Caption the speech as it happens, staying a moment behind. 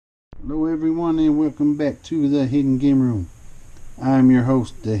Hello everyone and welcome back to the Hidden Game Room. I'm your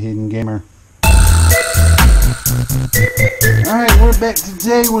host, the Hidden Gamer. Alright, we're back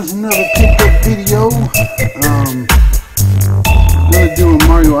today with another pickup video. I'm gonna do a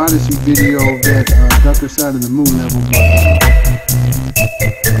Mario Odyssey video of that Darker Side of the Moon level, but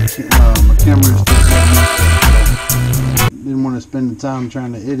my camera is still so didn't want to spend the time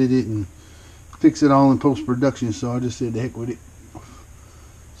trying to edit it and fix it all in post-production, so I just said the heck with it.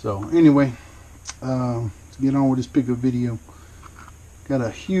 So anyway, let's get on with this pickup video. Got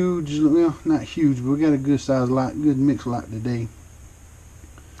a huge, well, not huge, but we got a good size lot, good mix lot today.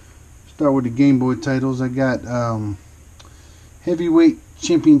 Start with the Game Boy titles. I got Heavyweight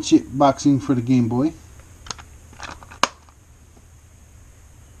Championship Boxing for the Game Boy.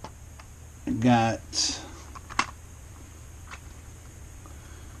 I got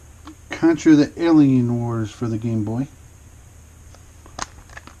Contra the Alien Wars for the Game Boy.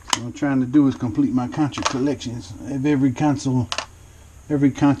 What I'm trying to do is complete my Contra collections of every Contra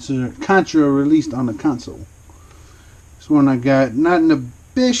released on the console. This one I got not in the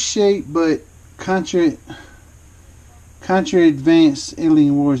best shape, but Contra Advance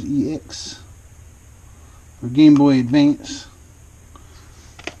Alien Wars EX for Game Boy Advance.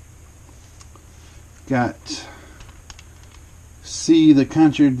 Got C the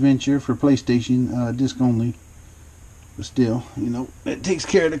Contra Adventure for PlayStation, disc only. But still, you know, that takes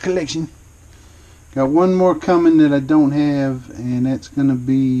care of the collection. Got one more coming that I don't have, and that's gonna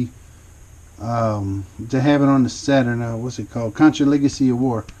be to have it on the Saturn. What's it called? Contra Legacy of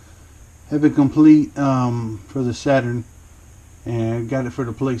War. Have it complete for the Saturn, and got it for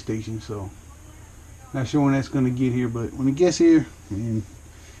the PlayStation. So not sure when that's gonna get here, but when it gets here, and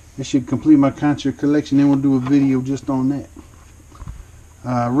that should complete my Contra collection. Then we'll do a video just on that.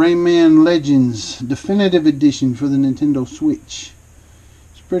 Rayman Legends Definitive Edition for the Nintendo Switch.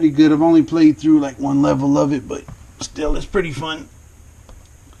 It's pretty good. I've only played through like one level of it, but still it's pretty fun.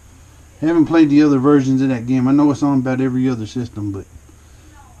 I haven't played the other versions of that game. I know it's on about every other system, but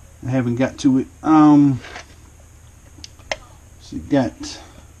I haven't got to it. So you got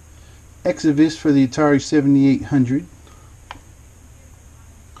Exodus for the Atari 7800.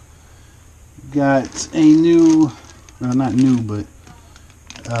 Got a new, well, not new, but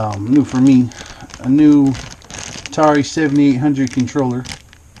new for me, a new Atari 7800 controller.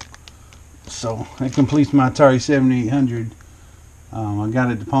 So that completes my Atari 7800. I got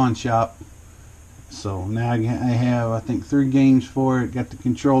it at the pawn shop, so now I have, I think, 3 games for it. Got the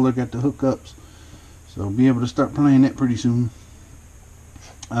controller, got the hookups, so I'll be able to start playing that pretty soon.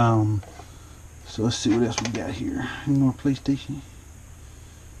 So let's see what else we got here. Any more PlayStation?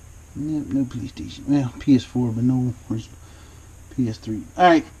 No PlayStation. Well, PS4, but no PS3.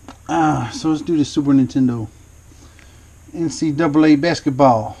 Alright, so let's do the Super Nintendo. NCAA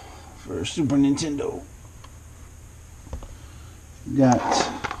basketball for Super Nintendo. Got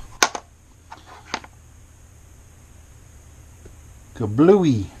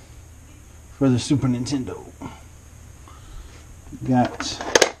Kablooey for the Super Nintendo. Got,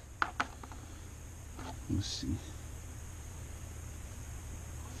 let's see,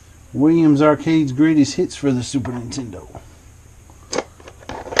 Williams Arcade's Greatest Hits for the Super Nintendo.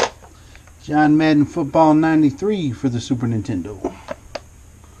 John Madden Football 93 for the Super Nintendo.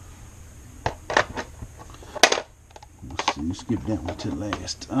 Let's see, skip that one to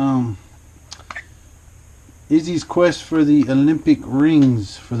last. Izzy's Quest for the Olympic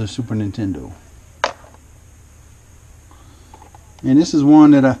Rings for the Super Nintendo. And this is one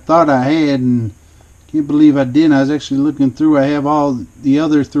that I thought I had and can't believe I didn't. I was actually looking through. I have all the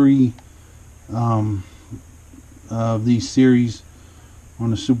other 3 of these series on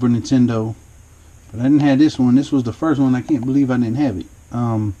the Super Nintendo, but I didn't have this one. This was the first one. I can't believe I didn't have it.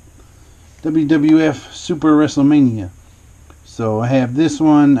 WWF Super WrestleMania. So I have this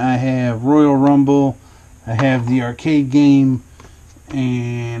one, I have Royal Rumble, I have the arcade game,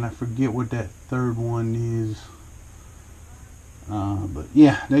 and I forget what that third one is. But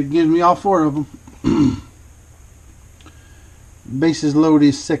yeah, that gives me all 4 of them. Bases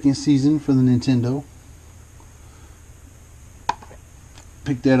Loaded second season for the Nintendo.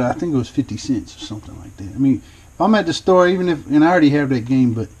 Picked that up, I think it was 50 cents or something like that. I mean, if I'm at the store, even if, and I already have that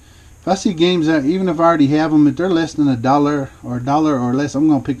game, but if I see games that, even if I already have them, if they're less than $1 or $1 or less, I'm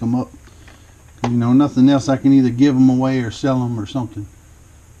gonna pick them up. You know, nothing else, I can either give them away or sell them or something.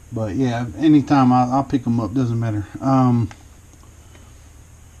 But yeah, anytime I'll pick them up, doesn't matter.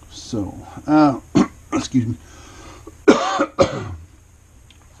 Excuse me.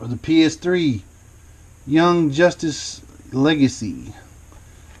 For the PS3, Young Justice Legacy.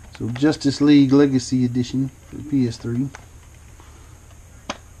 So Justice League Legacy Edition for the PS3.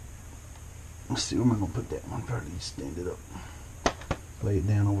 Let's see, where am I gonna put that one? Probably stand it up. Lay it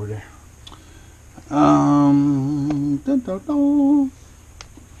down over there. Dun, dun, dun.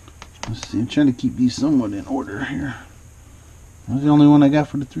 Let's see, I'm trying to keep these somewhat in order here. That's the only one I got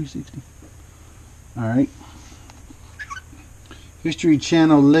for the 360. Alright. History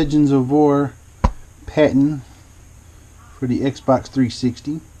Channel Legends of War Patton for the Xbox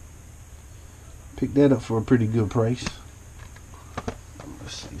 360. Picked that up for a pretty good price.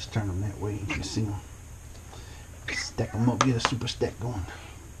 Let's see, let's turn them that way. You can see them. Stack them up, get a super stack going.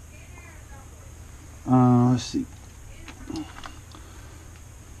 Let's see.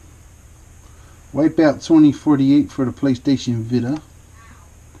 Wipeout 2048 for the PlayStation Vita.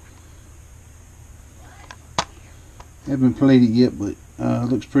 Haven't played it yet, but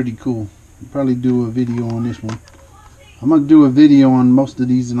looks pretty cool. I'll probably do a video on this one. I'm gonna do a video on most of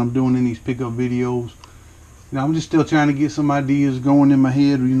these, and I'm doing in these pickup videos. You know, I'm just still trying to get some ideas going in my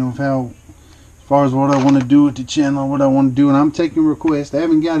head, you know, of how, as far as what I want to do with the channel, what I want to do, and I'm taking requests. I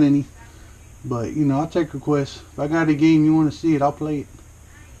haven't got any, but you know, I'll take requests. If I got a game you want to see it, I'll play it.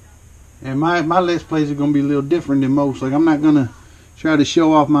 And my Let's Plays are gonna be a little different than most. Like, I'm not gonna try to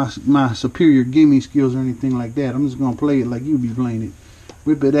show off my superior gaming skills or anything like that. I'm just gonna play it like you'd be playing it.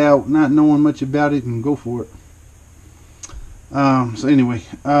 Whip it out, not knowing much about it, and go for it. So anyway,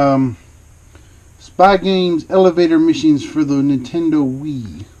 Spy Games Elevator Missions for the Nintendo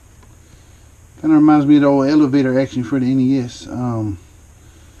Wii. Kind of reminds me of the old elevator action for the NES.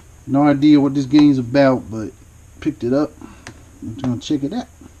 No idea what this game's about, but picked it up. I'm just gonna check it out.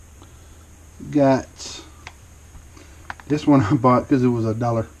 Got this one I bought because it was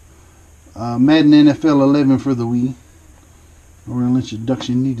 $1. Madden NFL 11 for the Wii. No real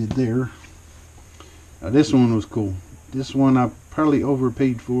introduction needed there. This one was cool. This one I probably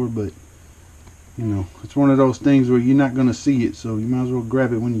overpaid for, but you know, it's one of those things where you're not going to see it, so you might as well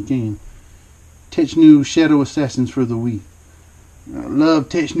grab it when you can. Technu Shadow Assassins for the Wii. I love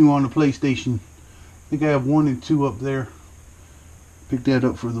Technu on the PlayStation. I think I have 1 and 2 up there. Picked that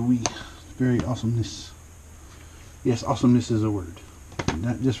up for the Wii. It's very awesomeness. Yes, awesomeness is a word.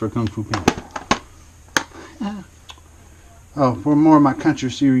 Not just for Kung Fu Panda. Oh, for more of my Contra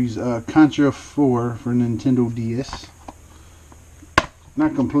series, Contra 4 for Nintendo DS.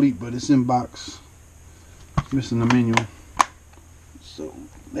 Not complete, but it's in box. It's missing the manual. So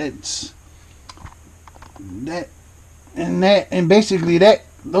that's that, and basically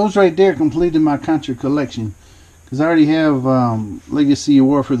those right there completed my Contra collection. Because I already have Legacy of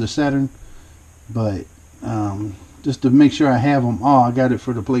War for the Saturn, but just to make sure I have them all, I got it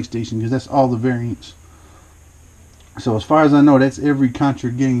for the PlayStation because that's all the variants. So as far as I know, that's every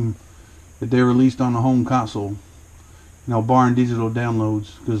Contra game that they released on the home console. You know, barring digital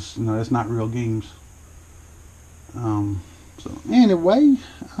downloads, because you know that's not real games. So anyway,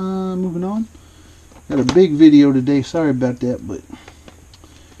 moving on. Got a big video today. Sorry about that, but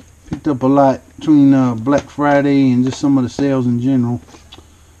picked up a lot between Black Friday and just some of the sales in general.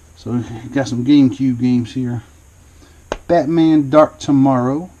 So got some GameCube games here. Batman Dark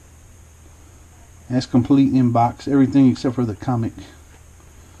Tomorrow. That's complete in box. Everything except for the comic.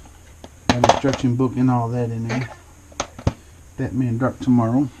 Got instruction book and all that in there. Batman Dark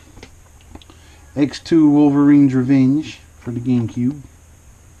Tomorrow. X2 Wolverine's Revenge for the GameCube.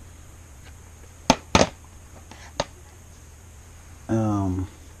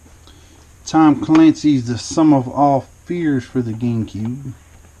 Tom Clancy's The Sum of All Fears for the GameCube.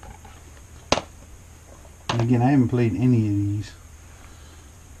 And again, I haven't played any of these.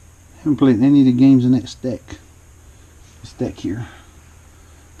 Haven't played any of the games in that stack. The stack here.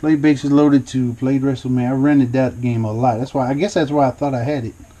 Played Bases Loaded 2. Played WrestleMania. I rented that game a lot. That's why. I guess that's why I thought I had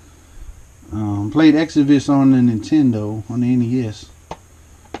it. Played Exodus on the Nintendo, on the NES.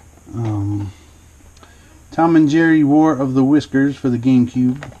 Tom and Jerry War of the Whiskers for the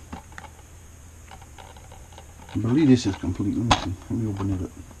GameCube. I believe this is complete. Let me see. Let me open it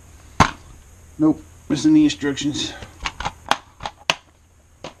up. Nope. Missing the instructions.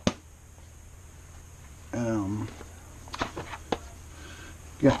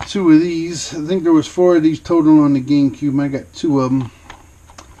 Got 2 of these. I think there was 4 of these total on the GameCube. I got 2 of them.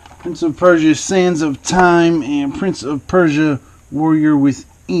 Prince of Persia Sands of Time and Prince of Persia Warrior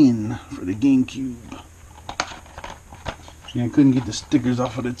Within for the GameCube. Yeah, I couldn't get the stickers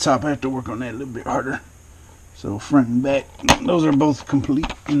off of the top. I have to work on that a little bit harder. So front and back, those are both complete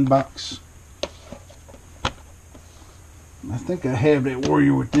in box. I think I have that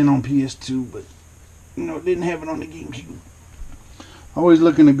Warrior Within on PS2, but you know, didn't have it on the GameCube. Always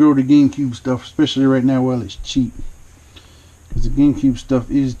looking to grow the GameCube stuff, especially right now while it's cheap. Because the GameCube stuff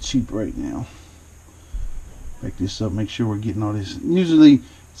is cheap right now. Back this up, make sure we're getting all this. Usually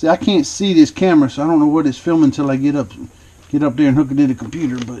See, I can't see this camera, so I don't know what it's filming until I get up there and hook it to the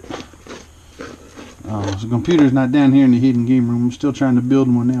computer. But so the computer's not down here in the hidden game room. I'm still trying to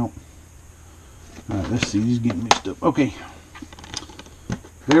build one out. All right, let's see. He's getting mixed up. Okay,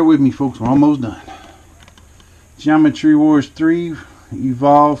 bear with me, folks. We're almost done. Geometry Wars 3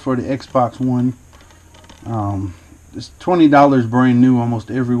 Evolve for the Xbox One. It's $20 brand new almost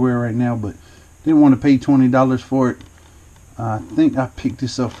everywhere right now, but didn't want to pay $20 for it. I think I picked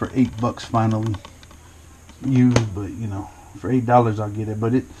this up for $8 finally used, but you know, for $8 I'll get it,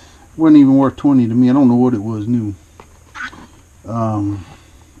 but it wasn't even worth $20 to me. I don't know what it was new.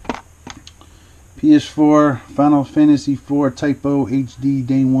 PS4 Final Fantasy 4 Typo HD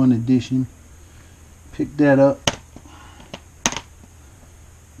Day 1 Edition. Picked that up.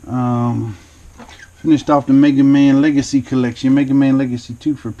 Finished off the Mega Man Legacy collection. Mega Man Legacy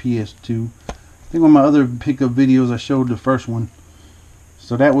 2 for PS2. I think on my other pickup videos I showed the first one.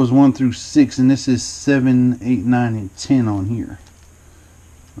 So that was 1 through 6, and this is 7, 8, 9, and 10 on here.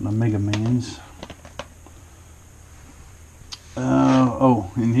 On the Mega Mans.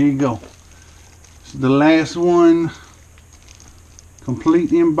 Oh, and here you go. This is the last one.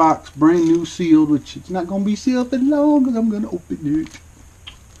 Complete in box, brand new sealed, which it's not going to be sealed for long because I'm going to open it.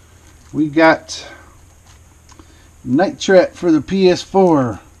 We got Night Trap for the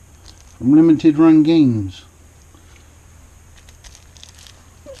PS4 from Limited Run Games.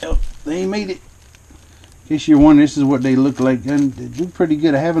 Yep, they made it. In case you're wondering, this is what they look like. And they do pretty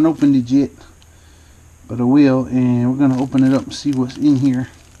good. I haven't opened it yet, but I will. And we're going to open it up and see what's in here.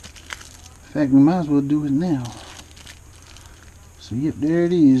 In fact, we might as well do it now. So, yep, there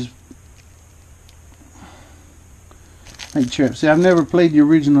it is. Night Trap. See, I've never played the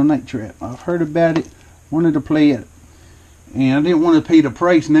original Night Trap. I've heard about it, wanted to play it, and I didn't want to pay the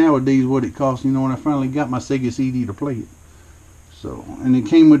price nowadays what it costs, you know, when I finally got my Sega CD to play it. So, and it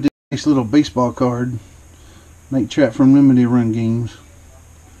came with this little baseball card, Night Trap from Limited Run Games.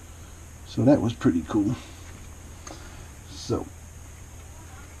 So that was pretty cool. So,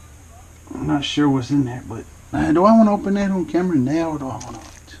 I'm not sure what's in there, but do I want to open that on camera now, or do I want to?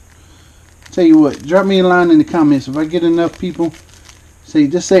 Tell you what, drop me a line in the comments. If I get enough people,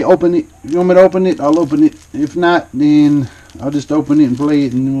 just say open it. If you want me to open it, I'll open it. If not, then I'll just open it and play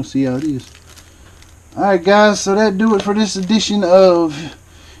it, and then we'll see how it is. Alright guys, so that do it for this edition of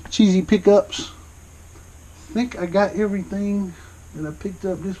Cheesy Pickups. I think I got everything that I picked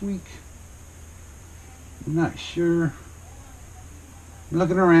up this week. I'm not sure.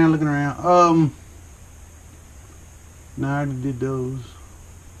 Looking around. No, I already did those.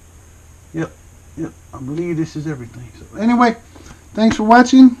 Yep, I believe this is everything. So anyway, thanks for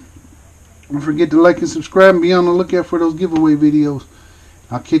watching. Don't forget to like and subscribe and be on the lookout for those giveaway videos.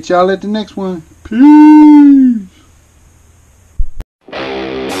 I'll catch y'all at the next one. Peace.